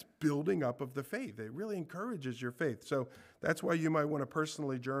 And that's building up of the faith. It really encourages your faith. So that's why you might want to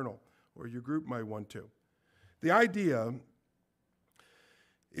personally journal, or your group might want to. The idea,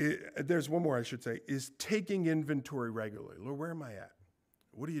 there's one more I should say, is taking inventory regularly. Lord, where am I at?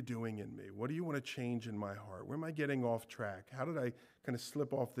 What are you doing in me? What do you want to change in my heart? Where am I getting off track? How did I kind of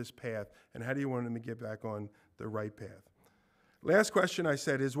slip off this path? And how do you want me to get back on the right path? Last question I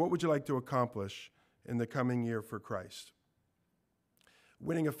said is, what would you like to accomplish in the coming year for Christ?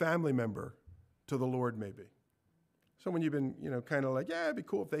 Winning a family member to the Lord, maybe. Someone you've been, kind of like, yeah, it'd be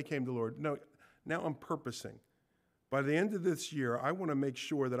cool if they came to the Lord. No, now I'm purposing. By the end of this year, I want to make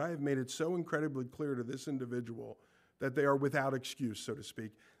sure that I have made it so incredibly clear to this individual that they are without excuse, so to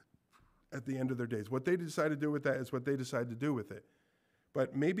speak, at the end of their days. What they decide to do with that is what they decide to do with it.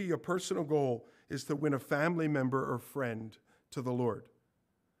 But maybe your personal goal is to win a family member or friend to the Lord.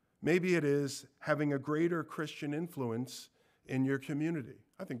 Maybe it is having a greater Christian influence in your community.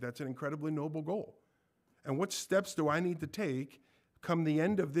 I think that's an incredibly noble goal. And what steps do I need to take come the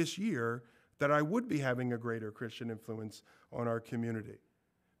end of this year that I would be having a greater Christian influence on our community?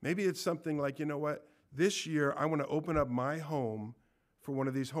 Maybe it's something like, you know what, this year I want to open up my home for one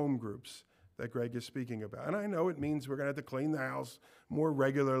of these home groups that Greg is speaking about. And I know it means we're going to have to clean the house more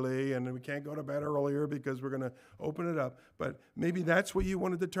regularly, and we can't go to bed earlier because we're going to open it up. But maybe that's what you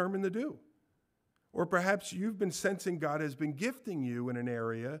want to determine to do. Or perhaps you've been sensing God has been gifting you in an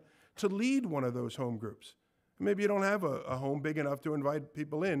area to lead one of those home groups. Maybe you don't have a home big enough to invite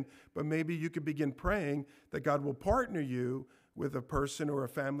people in, but maybe you could begin praying that God will partner you with a person or a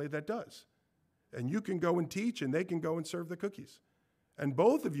family that does. And you can go and teach, and they can go and serve the cookies. And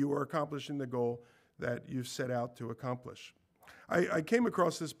both of you are accomplishing the goal that you've set out to accomplish. I came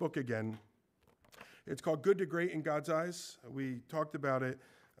across this book again. It's called Good to Great in God's Eyes. We talked about it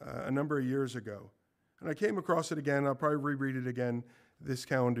a number of years ago. And I came across it again. I'll probably reread it again this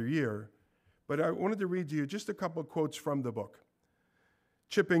calendar year. But I wanted to read to you just a couple of quotes from the book.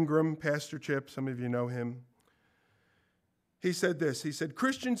 Chip Ingram, Pastor Chip, some of you know him. He said this. He said,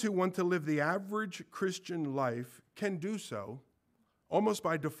 Christians who want to live the average Christian life can do so almost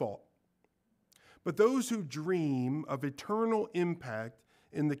by default. But those who dream of eternal impact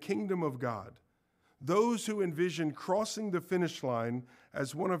in the kingdom of God, those who envision crossing the finish line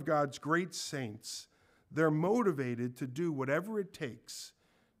as one of God's great saints, they're motivated to do whatever it takes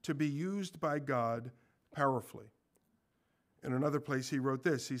to be used by God powerfully. In another place, he wrote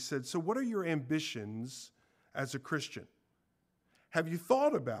this. He said, so what are your ambitions as a Christian? Have you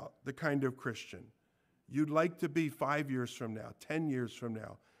thought about the kind of Christian you'd like to be 5 years from now, 10 years from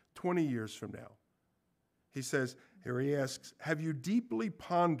now, 20 years from now? He says, here he asks, have you deeply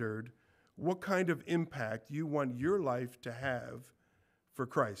pondered what kind of impact you want your life to have for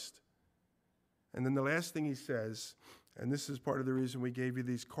Christ? And then the last thing he says, and this is part of the reason we gave you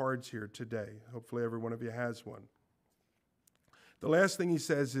these cards here today. Hopefully every one of you has one. The last thing he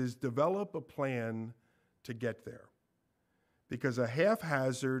says is develop a plan to get there. Because a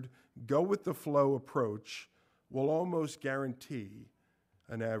haphazard, go-with-the-flow approach will almost guarantee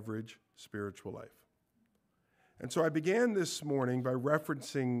an average spiritual life. And so I began this morning by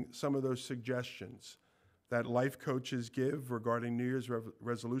referencing some of those suggestions that life coaches give regarding New Year's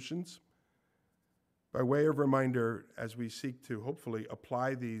resolutions. By way of reminder, as we seek to hopefully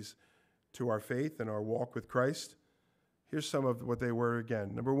apply these to our faith and our walk with Christ, here's some of what they were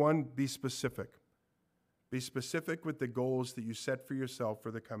again. Number one, be specific. Be specific with the goals that you set for yourself for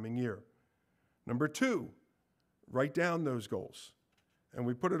the coming year. Number two, write down those goals. And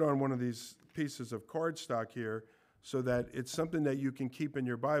we put it on one of these pieces of cardstock here so that it's something that you can keep in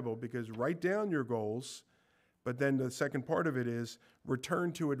your Bible, because write down your goals, but then the second part of it is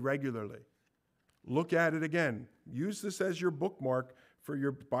return to it regularly. Look at it again. Use this as your bookmark for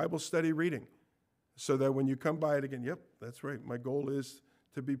your Bible study reading so that when you come by it again, yep, that's right, my goal is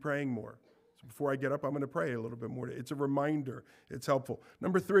to be praying more. So before I get up, I'm going to pray a little bit more. It's a reminder. It's helpful.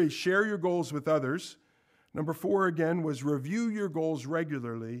 Number three, share your goals with others. Number four, again, was review your goals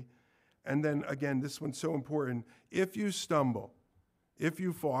regularly. And then, again, this one's so important. If you stumble, if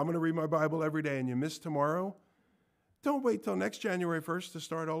you fall, I'm going to read my Bible every day and you miss tomorrow, don't wait till next January 1st to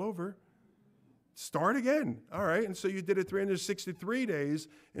start all over. Start again. All right. And so you did it 363 days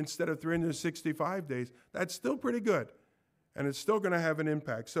instead of 365 days. That's still pretty good. And it's still going to have an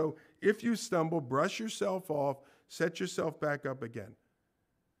impact. So if you stumble, brush yourself off, set yourself back up again.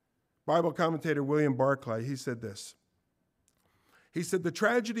 Bible commentator William Barclay, he said this. He said, the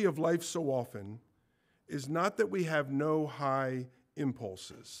tragedy of life so often is not that we have no high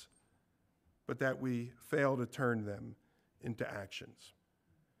impulses, but that we fail to turn them into actions.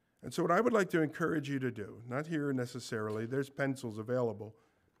 And so what I would like to encourage you to do, not here necessarily, there's pencils available,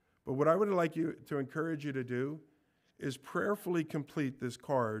 but what I would like you to encourage you to do is prayerfully complete this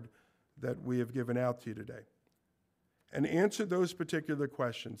card that we have given out to you today. And answer those particular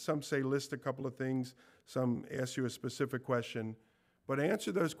questions. Some say list a couple of things, some ask you a specific question, but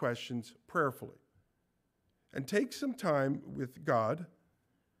answer those questions prayerfully. And take some time with God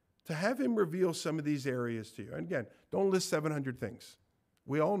to have him reveal some of these areas to you. And again, don't list 700 things.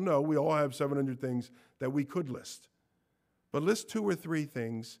 We all know we all have 700 things that we could list. But list 2 or 3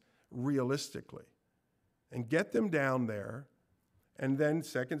 things realistically and get them down there. And then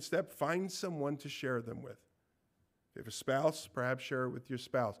second step, find someone to share them with. If you have a spouse, perhaps share it with your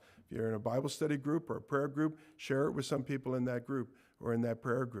spouse. If you're in a Bible study group or a prayer group, share it with some people in that group or in that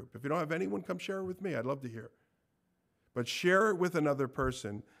prayer group. If you don't have anyone, come share it with me. I'd love to hear. But share it with another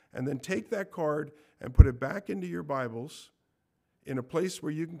person, and then take that card and put it back into your Bibles in a place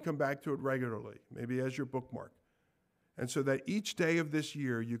where you can come back to it regularly, maybe as your bookmark. And so that each day of this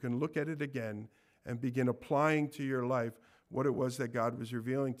year, you can look at it again and begin applying to your life what it was that God was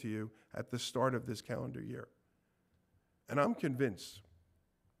revealing to you at the start of this calendar year. And I'm convinced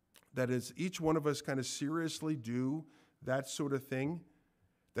that as each one of us kind of seriously do that sort of thing,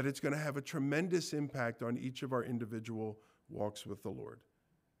 that it's going to have a tremendous impact on each of our individual walks with the Lord.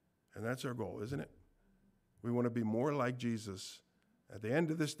 And that's our goal, isn't it? We want to be more like Jesus at the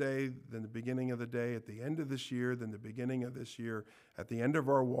end of this day than the beginning of the day, at the end of this year than the beginning of this year, at the end of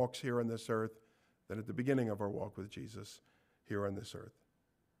our walks here on this earth than at the beginning of our walk with Jesus here on this earth.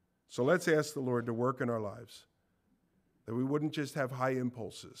 So let's ask the Lord to work in our lives, that we wouldn't just have high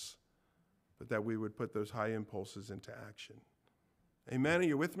impulses, but that we would put those high impulses into action. Amen. Are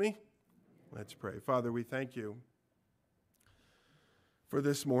you with me? Let's pray. Father, we thank you for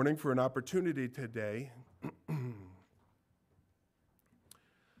this morning, for an opportunity today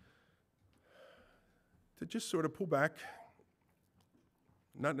to just sort of pull back,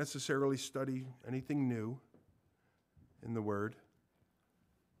 not necessarily study anything new in the Word,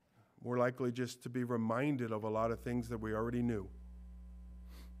 more likely just to be reminded of a lot of things that we already knew.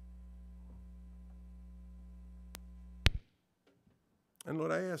 And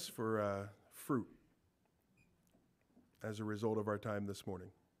Lord, I ask for fruit as a result of our time this morning.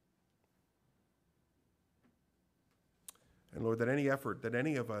 And Lord, that any effort that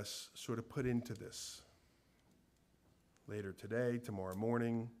any of us sort of put into this later today, tomorrow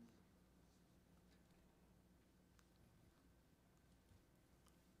morning,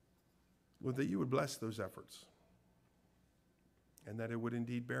 Lord, that you would bless those efforts and that it would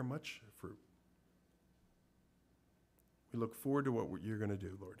indeed bear much fruit. We look forward to what you're going to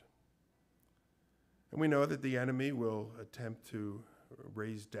do, Lord. And we know that the enemy will attempt to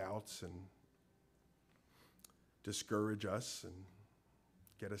raise doubts and discourage us and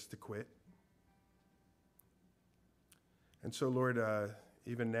get us to quit. And so, Lord,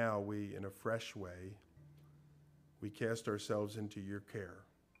 even now, we, in a fresh way, we cast ourselves into your care.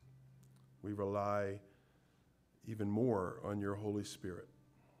 We rely even more on your Holy Spirit.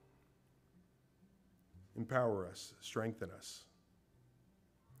 Empower us, strengthen us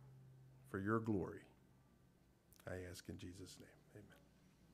for your glory. I ask in Jesus' name, amen.